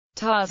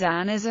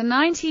Tarzan is a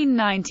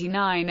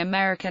 1999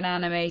 American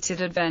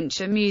animated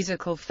adventure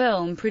musical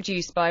film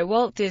produced by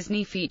Walt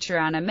Disney Feature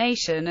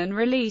Animation and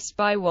released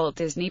by Walt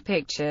Disney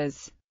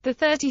Pictures. The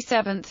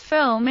 37th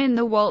film in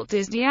the Walt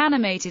Disney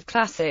Animated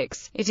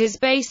Classics, it is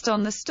based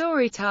on the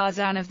story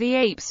Tarzan of the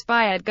Apes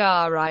by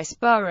Edgar Rice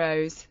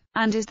Burroughs,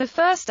 and is the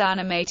first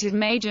animated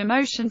major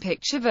motion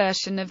picture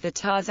version of the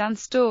Tarzan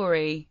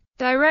story.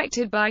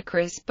 Directed by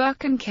Chris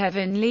Buck and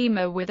Kevin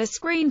Lima with a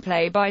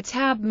screenplay by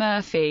Tab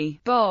Murphy,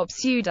 Bob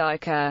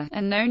Sudiker,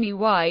 and Noni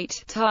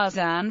White,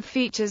 Tarzan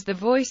features the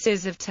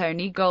voices of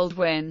Tony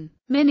Goldwyn,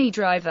 Minnie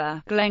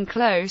Driver, Glenn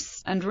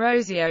Close, and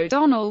Rosie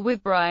O'Donnell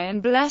with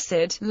Brian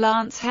Blessed,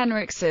 Lance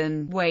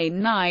Henriksen,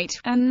 Wayne Knight,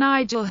 and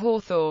Nigel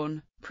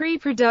Hawthorne.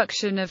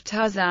 Pre-production of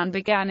Tarzan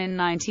began in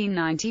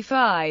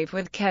 1995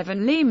 with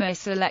Kevin Lima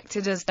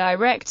selected as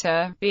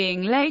director,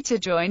 being later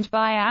joined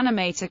by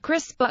animator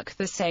Chris Buck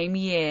the same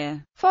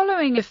year.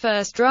 Following a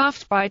first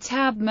draft by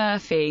Tab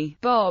Murphy,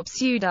 Bob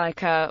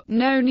Sudiker,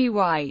 Noni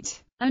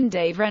White, and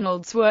Dave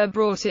Reynolds were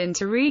brought in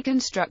to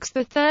reconstruct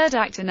the third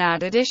act and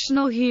add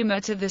additional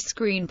humor to the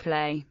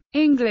screenplay.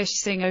 English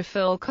singer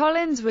Phil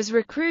Collins was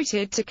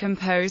recruited to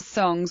compose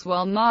songs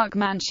while Mark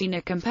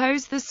Mancina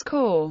composed the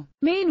score.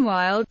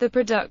 Meanwhile, the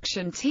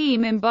production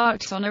team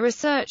embarked on a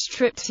research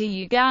trip to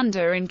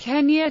Uganda and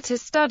Kenya to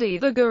study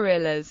the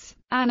gorillas.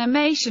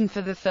 Animation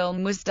for the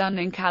film was done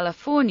in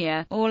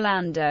California,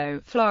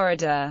 Orlando,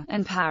 Florida,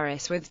 and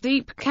Paris with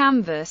Deep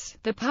Canvas,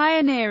 the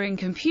pioneering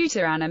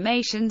computer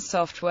animation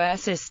software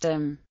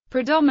system,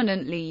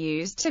 predominantly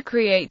used to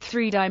create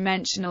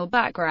three-dimensional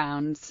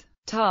backgrounds.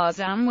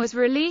 Tarzan was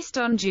released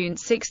on June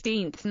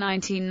 16,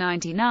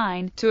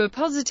 1999, to a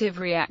positive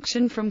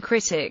reaction from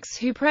critics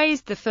who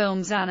praised the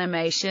film's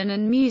animation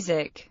and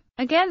music.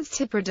 Against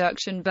a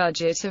production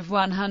budget of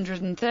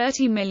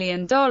 $130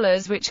 million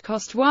which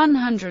cost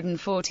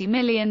 $140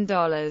 million.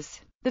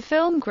 The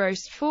film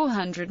grossed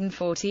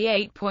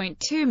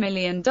 $448.2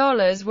 million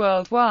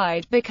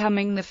worldwide,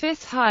 becoming the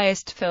fifth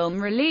highest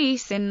film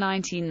release in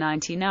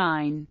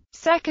 1999,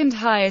 second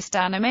highest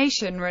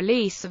animation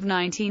release of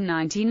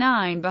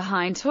 1999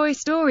 behind Toy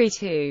Story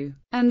 2,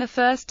 and the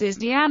first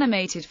Disney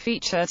animated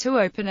feature to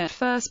open at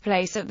first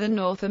place at the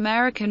North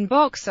American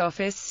box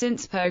office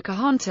since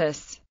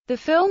Pocahontas. The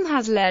film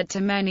has led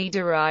to many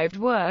derived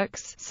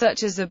works,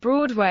 such as a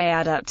Broadway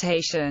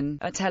adaptation,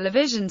 a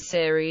television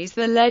series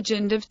The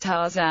Legend of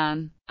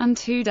Tarzan, and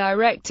two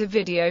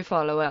direct-to-video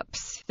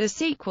follow-ups, the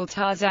sequel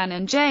Tarzan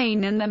and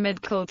Jane and the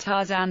midquel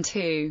Tarzan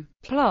 2.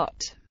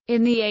 Plot: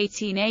 in the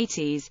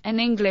 1880s, an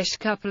English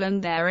couple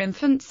and their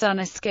infant son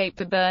escape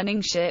a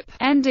burning ship,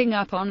 ending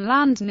up on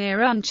land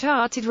near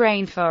uncharted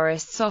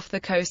rainforests off the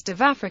coast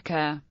of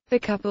Africa. The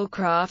couple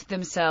craft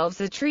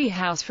themselves a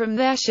treehouse from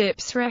their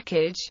ship's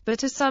wreckage,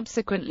 but are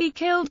subsequently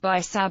killed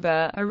by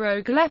Saba, a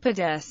rogue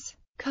leopardess.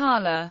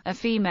 Carla, a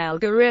female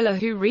gorilla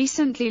who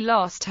recently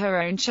lost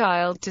her own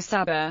child to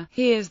Saba,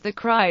 hears the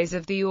cries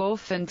of the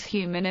orphaned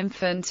human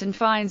infant and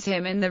finds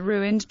him in the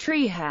ruined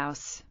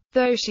treehouse.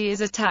 Though she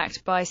is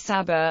attacked by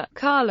Saba,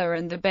 Carla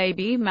and the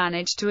baby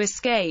manage to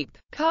escape.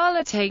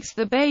 Carla takes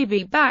the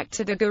baby back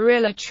to the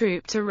gorilla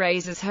troop to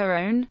raise as her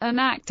own, an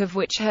act of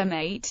which her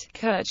mate,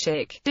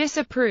 Kerchik,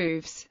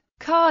 disapproves.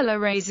 Carla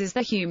raises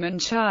the human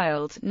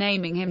child,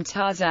 naming him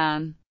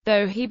Tarzan,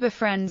 though he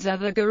befriends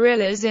other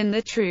gorillas in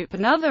the troop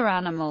and other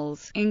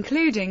animals,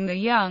 including the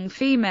young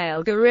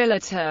female gorilla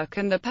Turk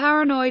and the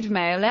paranoid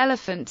male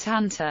elephant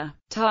Tanta.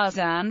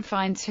 Tarzan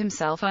finds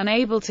himself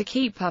unable to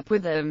keep up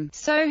with them,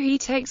 so he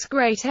takes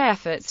great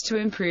efforts to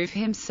improve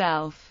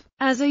himself.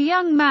 As a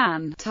young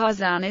man,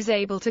 Tarzan is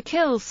able to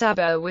kill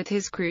Saba with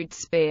his crude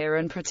spear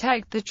and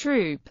protect the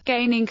troop,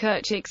 gaining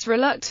Kerchik's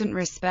reluctant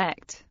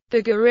respect.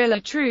 The gorilla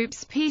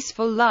troop's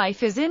peaceful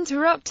life is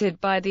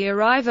interrupted by the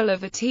arrival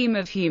of a team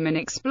of human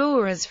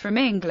explorers from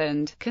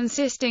England,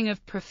 consisting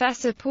of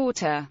Professor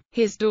Porter,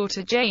 his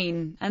daughter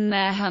Jane, and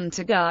their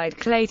hunter guide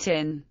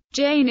Clayton.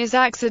 Jane is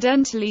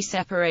accidentally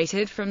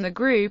separated from the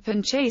group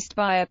and chased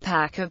by a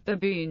pack of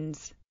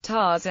baboons.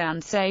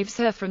 Tarzan saves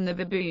her from the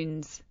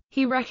baboons.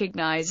 He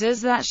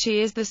recognizes that she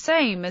is the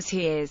same as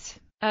he is,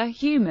 a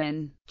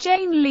human.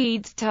 Jane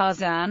leads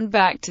Tarzan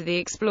back to the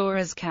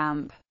explorers'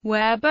 camp,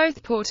 where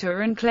both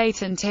Porter and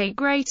Clayton take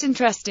great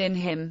interest in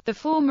him, the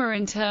former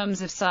in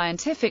terms of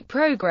scientific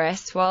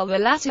progress while the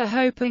latter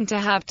hoping to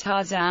have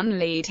Tarzan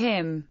lead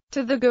him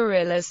to the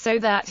gorillas so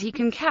that he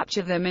can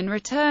capture them and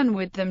return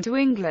with them to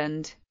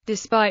England.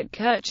 Despite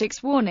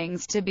Kerchik's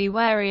warnings to be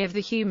wary of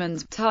the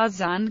humans,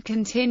 Tarzan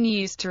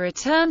continues to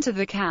return to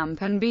the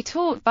camp and be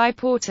taught by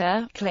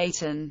Porter,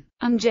 Clayton,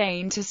 and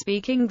Jane to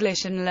speak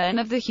English and learn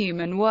of the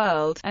human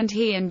world, and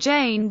he and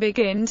Jane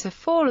begin to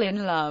fall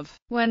in love.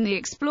 When the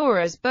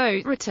explorer's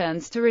boat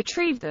returns to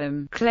retrieve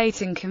them,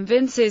 Clayton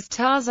convinces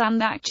Tarzan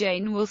that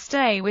Jane will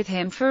stay with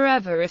him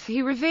forever if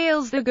he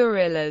reveals the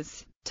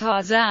gorillas.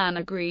 Tarzan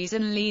agrees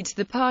and leads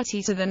the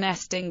party to the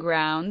nesting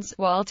grounds,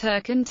 while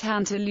Turk and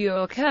Tanta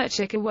lure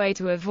Kerchik away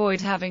to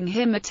avoid having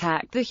him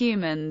attack the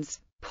humans.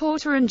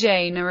 Porter and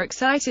Jane are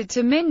excited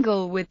to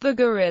mingle with the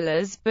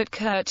gorillas, but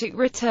Kerchak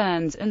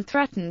returns and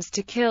threatens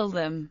to kill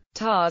them.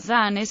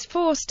 Tarzan is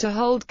forced to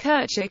hold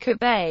Kerchak at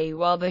bay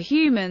while the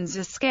humans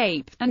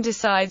escape, and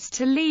decides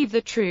to leave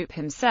the troop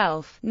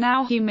himself,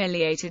 now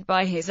humiliated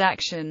by his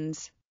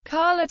actions.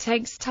 Carla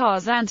takes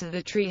Tarzan to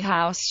the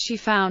treehouse she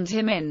found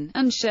him in,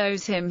 and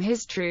shows him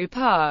his true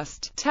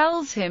past,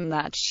 tells him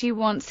that she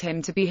wants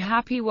him to be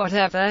happy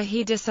whatever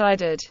he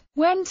decided.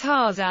 When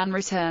Tarzan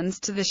returns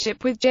to the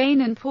ship with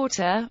Jane and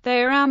Porter,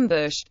 they are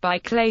ambushed by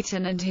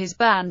Clayton and his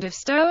band of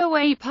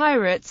stowaway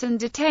pirates and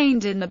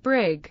detained in the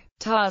brig.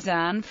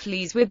 Tarzan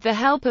flees with the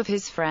help of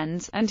his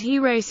friends, and he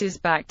races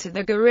back to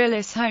the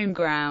gorillas' home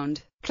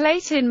ground.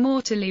 Clayton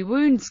mortally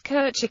wounds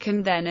Kerchak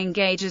and then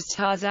engages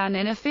Tarzan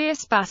in a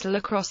fierce battle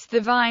across the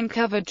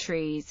vine-covered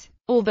trees.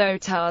 Although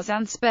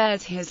Tarzan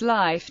spares his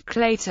life,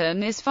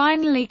 Clayton is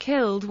finally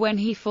killed when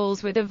he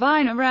falls with a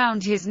vine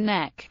around his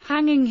neck,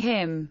 hanging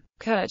him.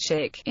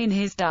 Kerchak, in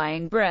his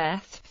dying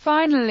breath,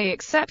 finally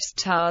accepts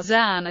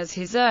Tarzan as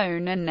his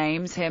own and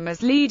names him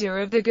as leader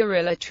of the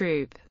gorilla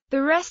troop.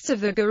 The rest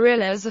of the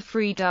gorillas are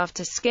freed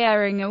after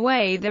scaring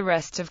away the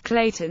rest of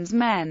Clayton's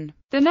men.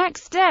 The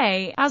next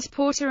day, as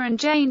Porter and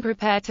Jane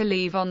prepare to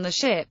leave on the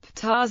ship,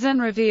 Tarzan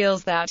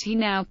reveals that he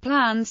now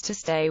plans to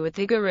stay with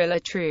the gorilla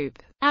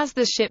troop. As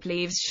the ship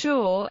leaves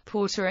shore,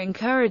 Porter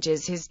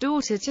encourages his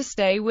daughter to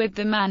stay with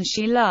the man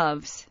she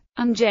loves,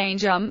 and Jane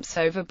jumps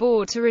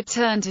overboard to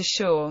return to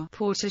shore.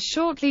 Porter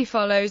shortly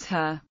follows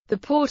her. The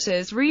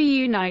Porters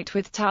reunite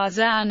with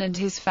Tarzan and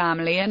his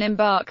family and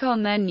embark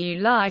on their new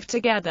life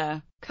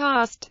together.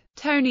 Cast: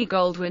 Tony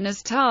Goldwyn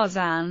as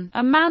Tarzan,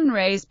 a man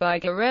raised by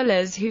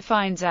gorillas who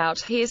finds out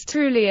he is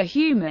truly a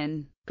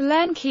human.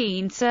 Glenn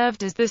Keane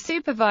served as the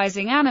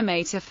supervising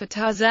animator for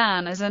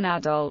Tarzan as an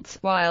adult,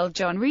 while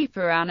John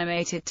Reaper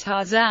animated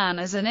Tarzan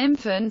as an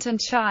infant and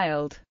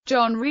child.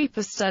 John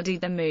Reaper studied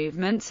the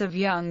movements of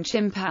young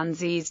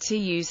chimpanzees to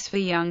use for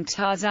young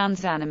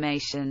Tarzan's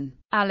animation.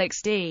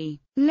 Alex D.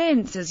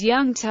 Lintz as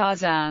young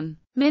Tarzan.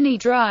 Minnie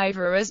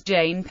Driver as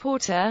Jane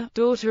Porter,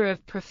 daughter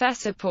of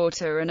Professor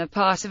Porter and a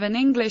part of an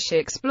English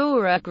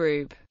explorer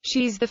group.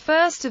 She's the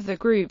first of the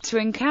group to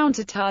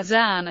encounter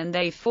Tarzan and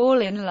they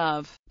fall in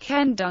love.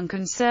 Ken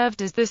Duncan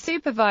served as the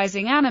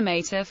supervising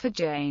animator for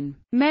Jane.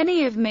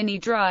 Many of Minnie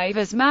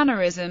Driver's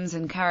mannerisms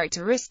and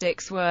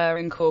characteristics were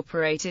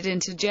incorporated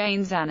into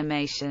Jane's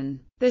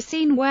animation. The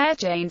scene where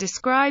Jane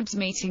describes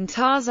meeting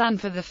Tarzan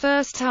for the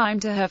first time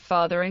to her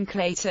father and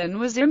Clayton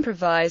was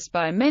improvised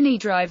by Minnie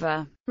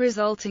Driver,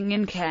 resulting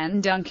in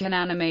Ken Duncan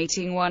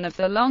animating one of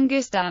the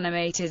longest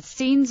animated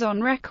scenes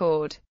on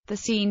record. The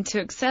scene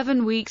took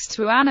 7 weeks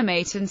to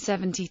animate and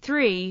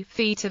 73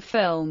 feet of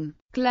film.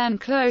 Glenn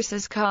Close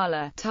as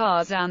Carla,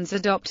 Tarzan's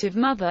adoptive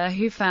mother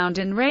who found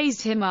and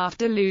raised him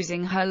after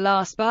losing her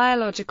last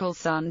biological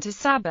son to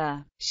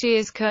Saba. She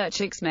is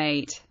Kerchak's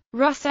mate.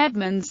 Russ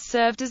Edmonds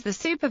served as the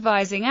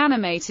supervising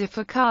animator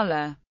for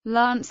Carla.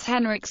 Lance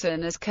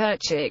Henriksen as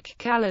Kerchak,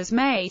 Carla's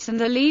mate and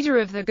the leader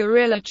of the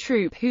gorilla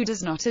troop who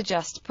does not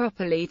adjust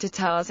properly to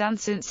Tarzan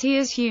since he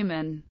is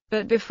human.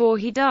 But before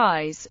he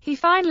dies, he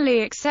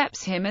finally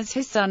accepts him as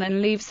his son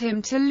and leaves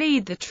him to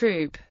lead the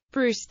troop.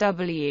 Bruce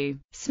W.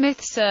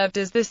 Smith served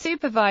as the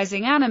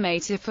supervising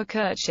animator for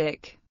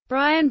Kerchak.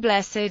 Brian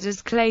Blessed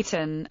as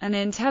Clayton, an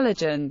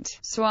intelligent,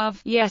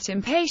 suave, yet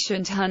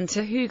impatient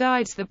hunter who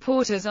guides the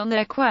Porters on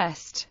their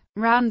quest.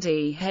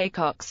 Randy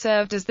Haycock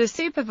served as the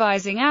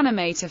supervising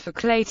animator for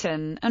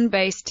Clayton, and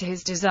based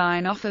his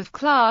design off of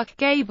Clark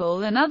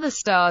Gable and other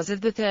stars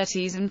of the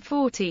 30s and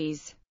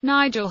 40s.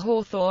 Nigel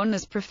Hawthorne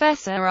as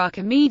Professor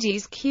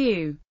Archimedes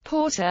Q.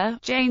 Porter,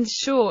 Jane's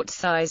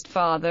short-sized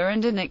father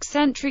and an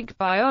eccentric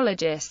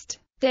biologist.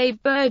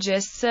 Dave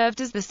Burgess served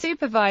as the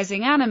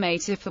supervising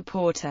animator for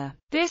Porter.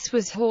 This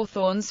was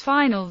Hawthorne's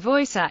final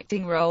voice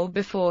acting role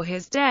before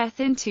his death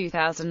in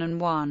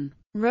 2001.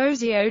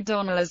 Rosie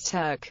O'Donnell as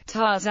Turk,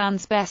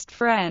 Tarzan's best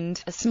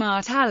friend, a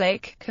smart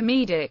aleck,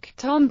 comedic,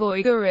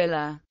 tomboy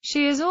gorilla.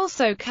 She is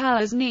also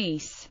Carla's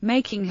niece,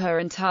 making her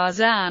and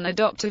Tarzan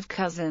adoptive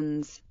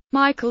cousins.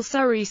 Michael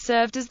Surrey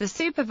served as the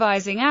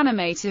supervising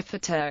animator for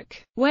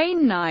Turk.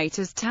 Wayne Knight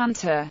as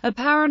Tanta, a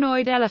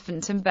paranoid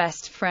elephant and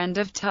best friend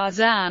of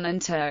Tarzan and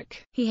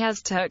Turk. He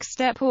has Turk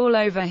step all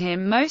over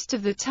him most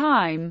of the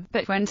time,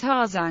 but when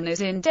Tarzan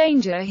is in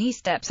danger he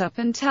steps up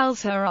and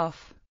tells her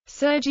off.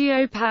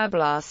 Sergio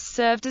Pablas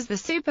served as the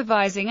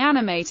supervising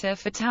animator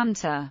for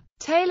Tanta.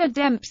 Taylor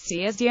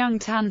Dempsey as young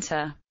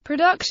Tanta.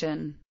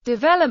 Production.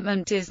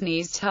 Development.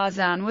 Disney's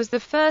Tarzan was the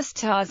first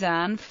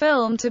Tarzan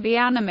film to be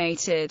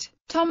animated.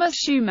 Thomas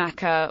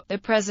Schumacher, the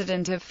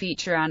president of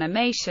feature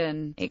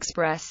animation,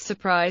 expressed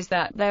surprise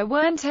that there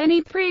weren't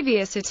any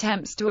previous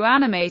attempts to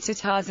animate a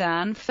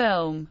Tarzan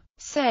film,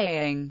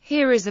 saying,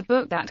 "Here is a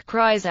book that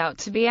cries out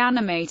to be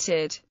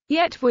animated.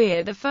 Yet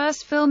we're the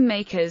first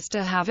filmmakers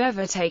to have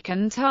ever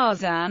taken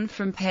Tarzan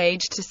from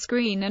page to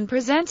screen and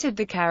presented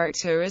the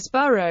character as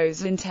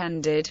Burroughs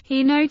intended."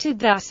 He noted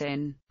that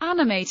in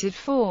animated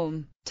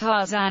form,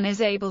 Tarzan is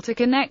able to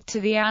connect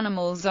to the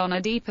animals on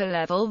a deeper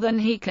level than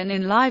he can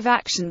in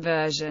live-action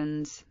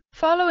versions.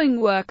 Following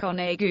work on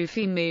a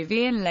Goofy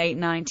movie in late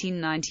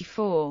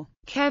 1994,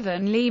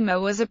 Kevin Lima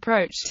was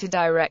approached to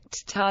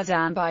direct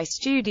Tarzan by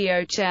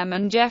studio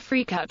chairman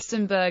Jeffrey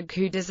Katzenberg,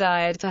 who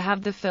desired to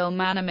have the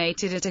film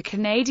animated at a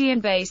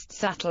Canadian-based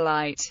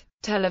satellite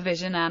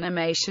television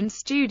animation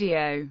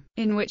studio,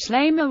 in which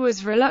Lima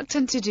was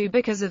reluctant to do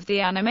because of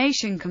the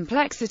animation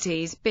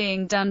complexities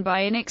being done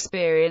by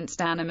inexperienced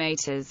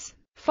animators.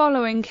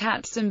 Following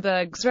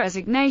Katzenberg's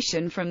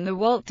resignation from the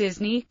Walt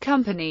Disney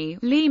Company,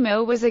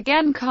 Lima was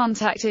again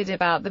contacted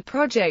about the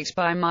project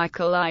by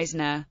Michael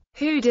Eisner,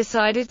 who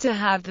decided to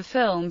have the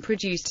film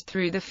produced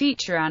through the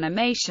feature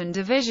animation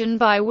division,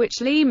 by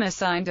which Lima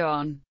signed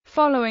on.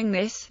 Following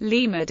this,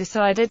 Lima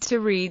decided to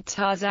read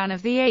Tarzan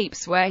of the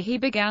Apes, where he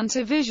began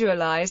to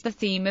visualize the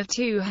theme of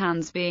two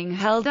hands being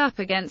held up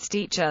against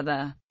each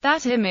other.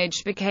 That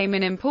image became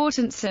an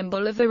important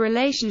symbol of the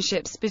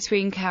relationships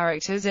between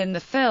characters in the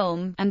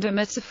film, and a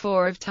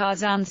metaphor of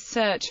Tarzan's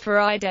search for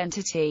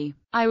identity.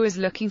 I was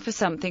looking for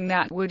something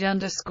that would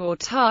underscore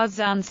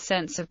Tarzan's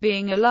sense of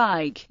being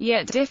alike,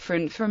 yet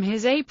different from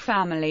his ape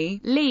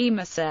family,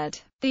 Lima said.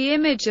 The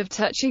image of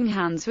touching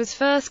hands was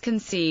first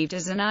conceived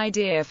as an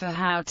idea for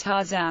how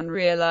Tarzan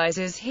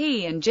realizes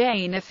he and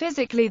Jane are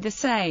physically the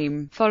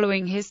same.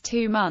 Following his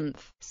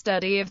 2-month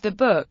study of the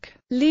book,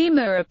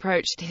 Lima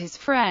approached his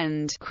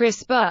friend,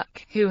 Chris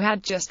Buck, who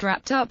had just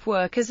wrapped up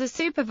work as a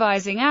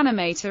supervising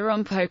animator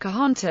on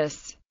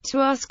Pocahontas, to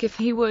ask if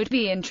he would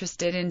be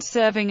interested in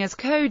serving as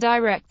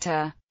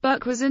co-director.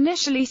 Buck was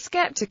initially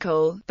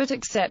skeptical, but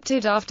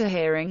accepted after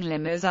hearing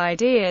Lima's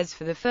ideas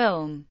for the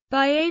film.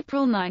 By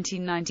April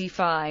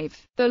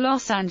 1995, the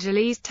Los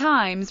Angeles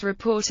Times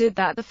reported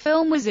that the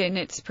film was in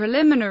its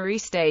preliminary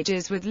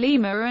stages, with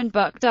Lima and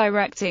Buck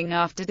directing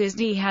after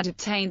Disney had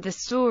obtained the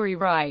story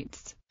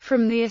rights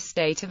from the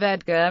estate of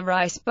Edgar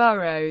Rice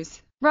Burroughs.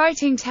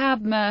 Writing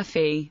Tab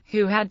Murphy,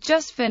 who had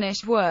just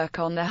finished work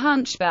on The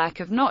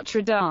Hunchback of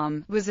Notre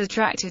Dame, was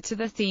attracted to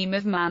the theme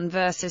of man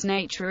versus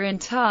nature in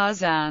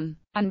Tarzan,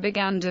 and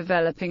began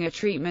developing a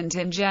treatment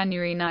in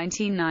January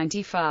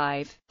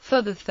 1995.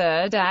 For the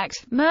third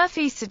act,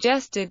 Murphy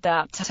suggested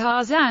that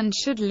Tarzan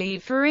should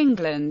leave for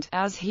England,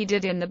 as he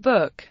did in the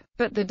book,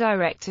 but the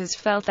directors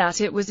felt that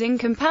it was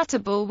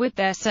incompatible with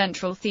their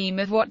central theme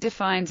of what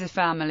defines a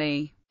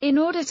family. In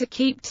order to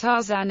keep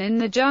Tarzan in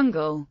the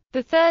jungle,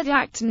 the third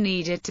act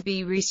needed to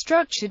be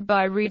restructured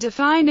by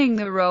redefining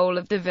the role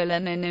of the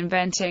villain and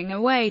inventing a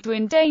way to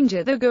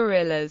endanger the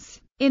gorillas.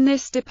 In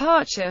this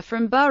departure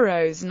from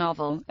Burroughs'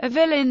 novel, a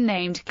villain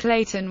named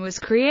Clayton was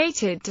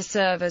created to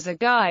serve as a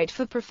guide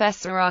for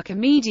Professor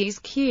Archimedes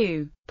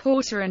Q.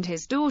 Porter and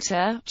his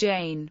daughter,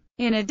 Jane.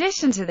 In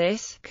addition to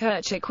this,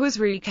 Kerchak was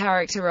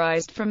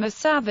recharacterized from a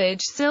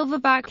savage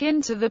silverback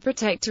into the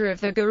protector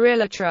of the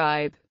gorilla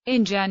tribe.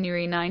 In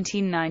January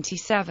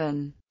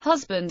 1997,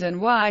 husband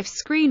and wife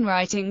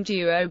screenwriting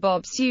duo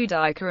Bob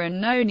Sudiker and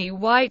Noni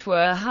White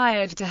were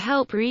hired to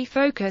help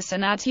refocus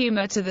and add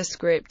humor to the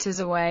script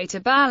as a way to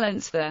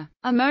balance the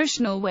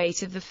emotional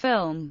weight of the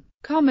film.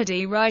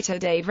 Comedy writer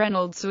Dave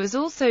Reynolds was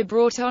also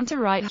brought on to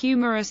write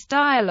humorous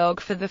dialogue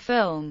for the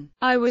film.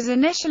 I was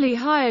initially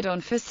hired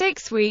on for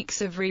 6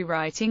 weeks of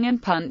rewriting and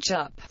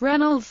punch-up,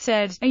 Reynolds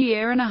said. A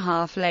year and a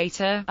half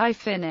later, I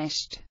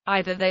finished.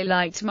 Either they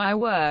liked my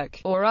work,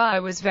 or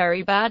I was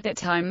very bad at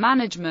time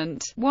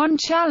management. One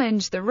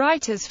challenge the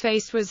writers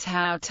faced was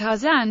how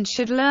Tarzan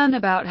should learn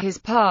about his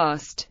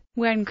past.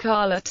 When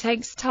Carla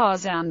takes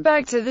Tarzan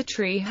back to the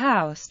tree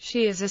house,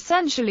 she is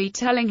essentially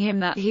telling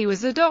him that he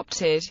was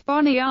adopted.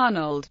 Bonnie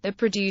Arnold, the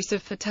producer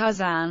for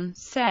Tarzan,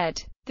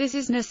 said, "This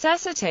is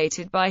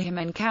necessitated by him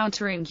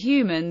encountering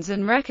humans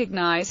and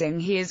recognizing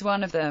he is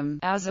one of them,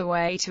 as a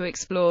way to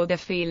explore their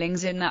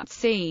feelings in that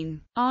scene."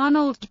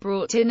 Arnold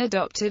brought in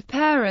adoptive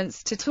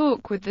parents to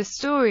talk with the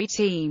story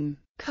team.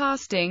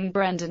 Casting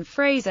Brendan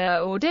Fraser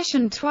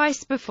auditioned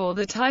twice before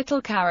the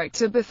title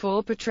character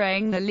before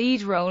portraying the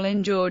lead role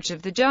in George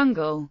of the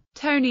Jungle.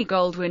 Tony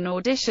Goldwyn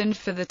auditioned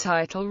for the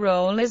title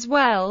role as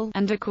well,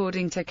 and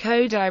according to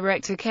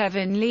co-director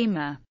Kevin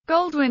Lima,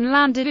 Goldwyn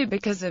landed it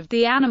because of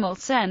the animal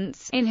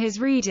sense in his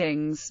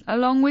readings,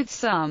 along with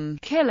some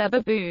killer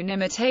baboon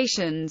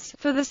imitations,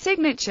 for the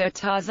signature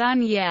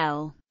Tarzan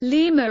yell.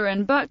 Lima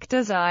and Buck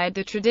desired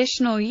the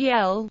traditional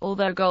yell,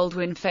 although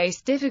Goldwyn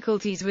faced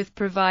difficulties with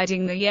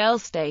providing the yell,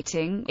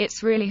 stating,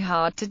 "It's really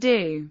hard to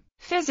do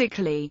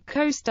physically."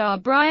 Co-star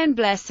Brian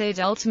Blessed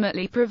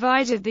ultimately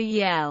provided the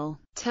yell.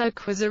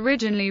 Turk was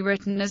originally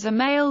written as a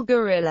male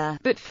gorilla,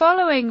 but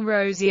following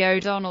Rosie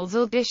O'Donnell's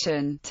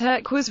audition,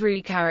 Turk was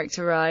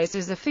recharacterized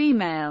as a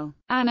female.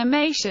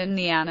 Animation: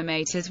 the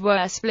animators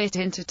were split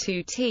into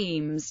 2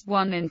 teams,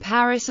 one in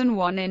Paris and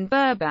one in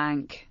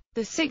Burbank.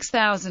 The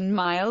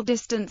 6,000-mile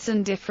distance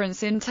and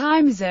difference in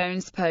time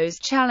zones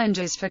posed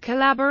challenges for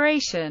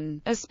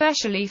collaboration,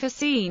 especially for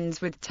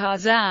scenes with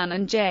Tarzan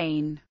and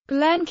Jane.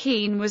 Glenn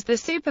Keane was the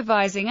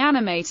supervising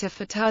animator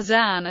for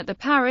Tarzan at the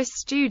Paris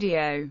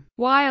studio,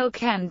 while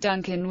Ken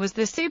Duncan was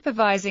the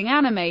supervising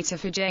animator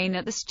for Jane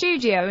at the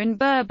studio in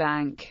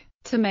Burbank.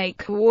 To make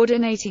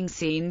coordinating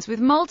scenes with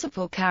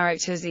multiple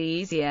characters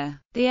easier,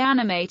 the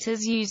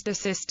animators used a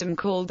system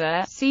called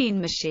a scene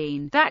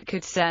machine that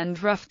could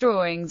send rough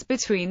drawings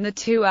between the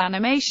two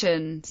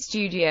animation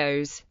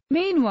studios.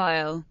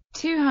 Meanwhile,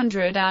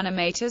 200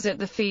 animators at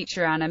the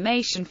Feature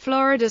Animation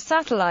Florida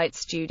Satellite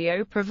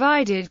Studio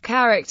provided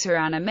character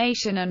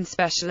animation and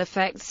special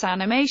effects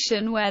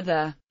animation, where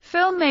the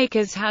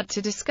filmmakers had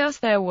to discuss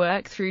their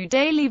work through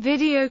daily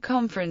video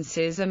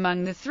conferences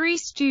among the three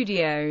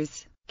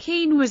studios.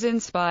 Keane was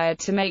inspired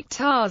to make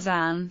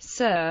Tarzan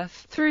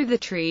surf through the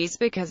trees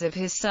because of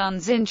his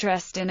son's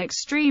interest in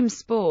extreme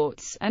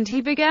sports, and he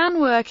began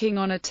working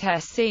on a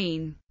test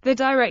scene. The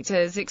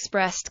directors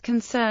expressed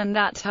concern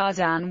that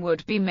Tarzan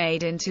would be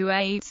made into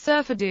a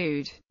surfer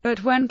dude,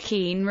 but when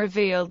Keane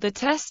revealed the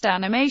test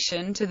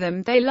animation to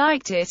them, they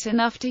liked it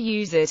enough to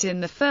use it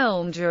in the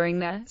film during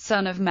the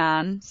Son of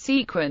Man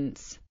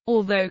sequence.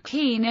 Although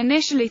Keane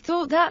initially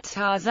thought that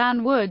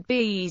Tarzan would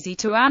be easy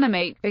to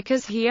animate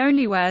because he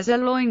only wears a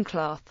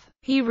loincloth,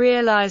 he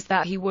realized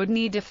that he would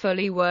need a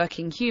fully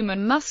working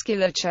human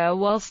musculature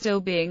while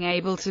still being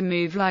able to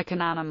move like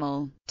an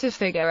animal. To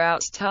figure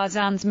out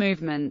Tarzan's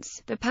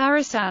movements, the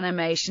Paris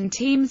animation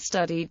team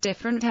studied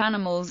different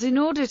animals in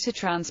order to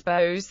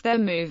transpose their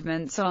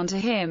movements onto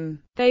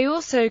him. They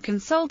also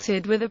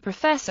consulted with a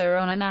professor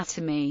on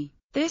anatomy.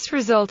 This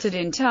resulted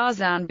in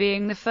Tarzan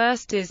being the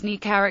first Disney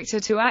character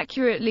to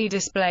accurately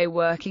display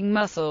working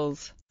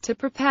muscles. To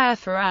prepare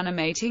for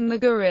animating the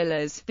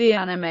gorillas, the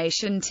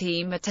animation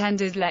team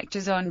attended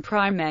lectures on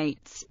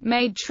primates,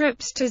 made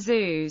trips to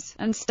zoos,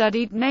 and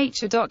studied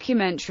nature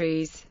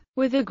documentaries,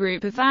 with a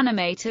group of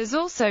animators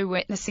also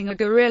witnessing a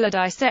gorilla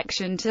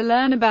dissection to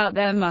learn about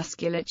their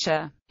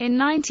musculature. In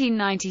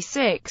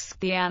 1996,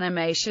 the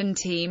animation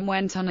team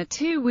went on a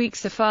 2-week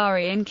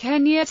safari in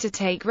Kenya to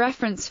take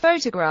reference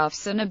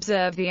photographs and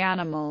observe the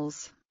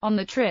animals. On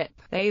the trip,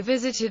 they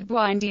visited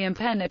windy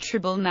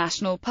Impenetrable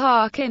National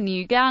Park in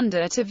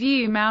Uganda to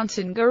view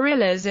mountain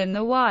gorillas in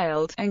the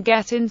wild, and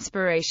get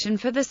inspiration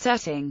for the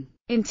setting.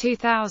 In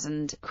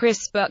 2000,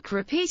 Chris Buck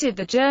repeated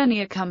the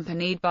journey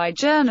accompanied by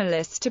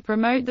journalists to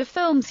promote the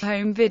film's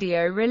home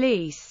video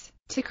release.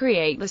 To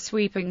create the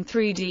sweeping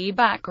 3D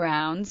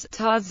backgrounds,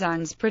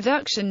 Tarzan's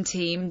production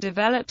team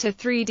developed a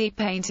 3D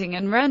painting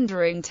and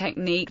rendering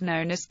technique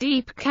known as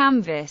deep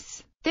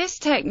canvas. This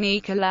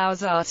technique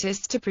allows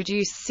artists to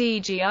produce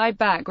CGI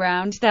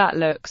background that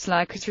looks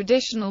like a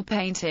traditional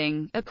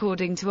painting,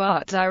 according to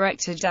art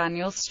director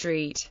Daniel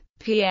Street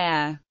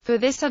Pierre. For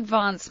this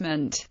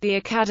advancement, the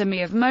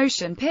Academy of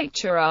Motion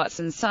Picture Arts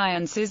and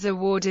Sciences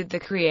awarded the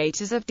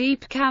creators of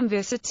Deep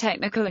Canvas a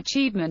Technical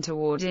Achievement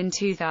Award in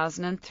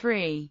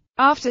 2003.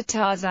 After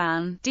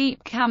Tarzan,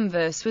 Deep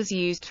Canvas was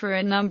used for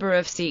a number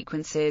of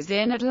sequences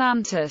in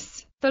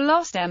Atlantis, The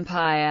Lost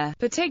Empire,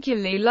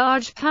 particularly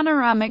large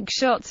panoramic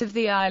shots of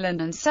the island,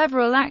 and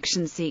several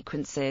action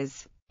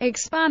sequences,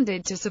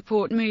 expanded to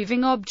support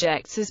moving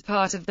objects as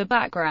part of the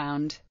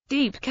background.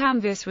 Deep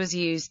Canvas was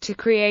used to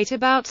create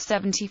about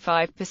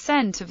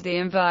 75% of the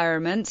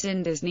environments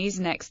in Disney's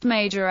next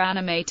major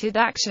animated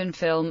action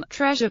film,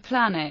 Treasure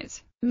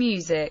Planet.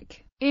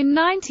 Music. In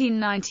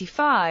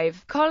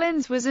 1995,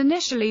 Collins was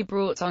initially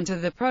brought onto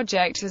the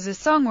project as a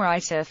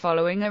songwriter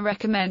following a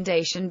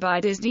recommendation by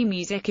Disney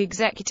music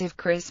executive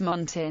Chris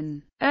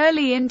Montin.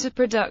 Early into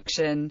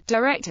production,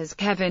 directors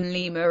Kevin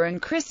Lima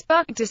and Chris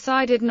Buck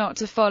decided not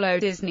to follow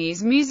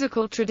Disney's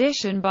musical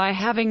tradition by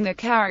having the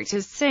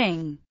characters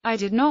sing. "I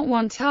did not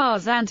want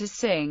Tarzan to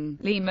sing,"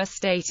 Lima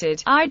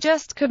stated. "I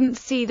just couldn't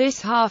see this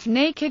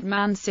half-naked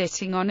man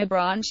sitting on a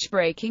branch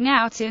breaking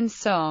out in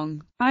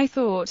song. I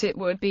thought it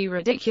would be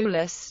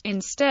ridiculous."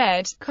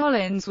 Instead,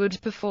 Collins would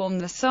perform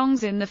the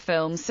songs in the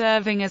film,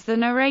 serving as the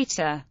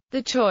narrator.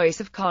 The choice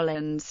of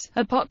Collins,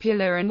 a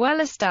popular and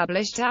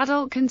well-established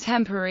adult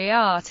contemporary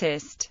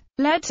artist,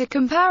 led to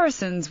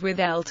comparisons with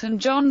Elton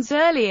John's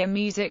earlier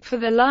music for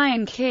The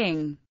Lion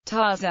King.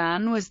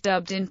 Tarzan was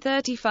dubbed in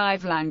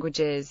 35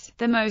 languages,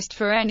 the most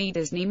for any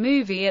Disney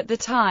movie at the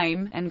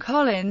time, and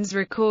Collins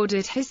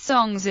recorded his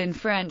songs in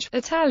French,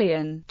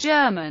 Italian,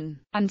 German,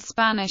 and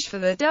Spanish for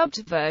the dubbed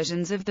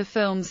versions of the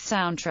film's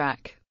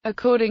soundtrack.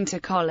 According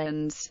to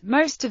Collins,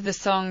 most of the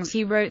songs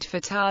he wrote for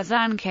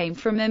Tarzan came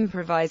from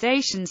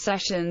improvisation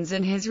sessions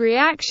and his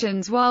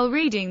reactions while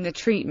reading the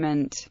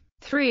treatment.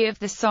 3 of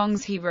the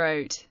songs he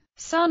wrote,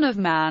 Son of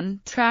Man,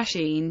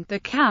 Trashin', The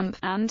Camp,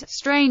 and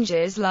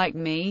Strangers Like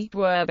Me,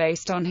 were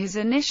based on his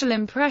initial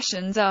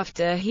impressions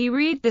after he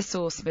read the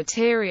source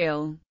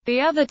material.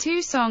 The other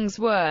 2 songs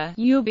were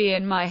You'll Be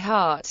in My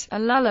Heart, a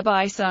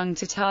lullaby sung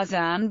to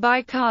Tarzan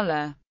by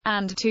Carla,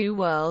 and Two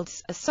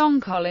Worlds, a song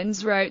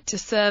Collins wrote to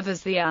serve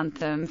as the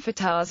anthem for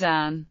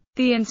Tarzan.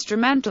 The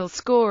instrumental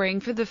scoring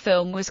for the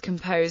film was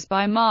composed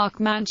by Mark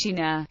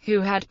Mancina,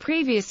 who had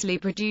previously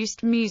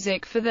produced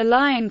music for The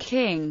Lion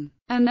King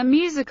and the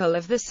musical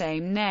of the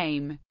same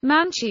name.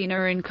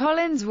 Mancina and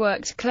Collins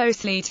worked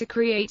closely to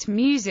create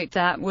music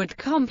that would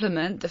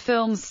complement the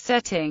film's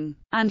setting,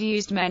 and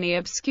used many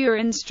obscure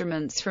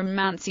instruments from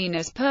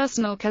Mancina's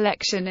personal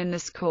collection in the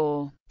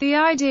score. The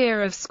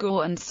idea of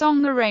score and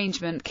song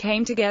arrangement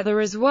came together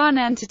as one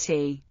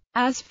entity,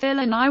 as Phil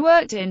and I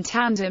worked in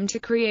tandem to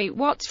create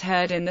what's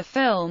heard in the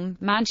film,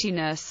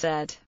 Mancina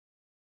said.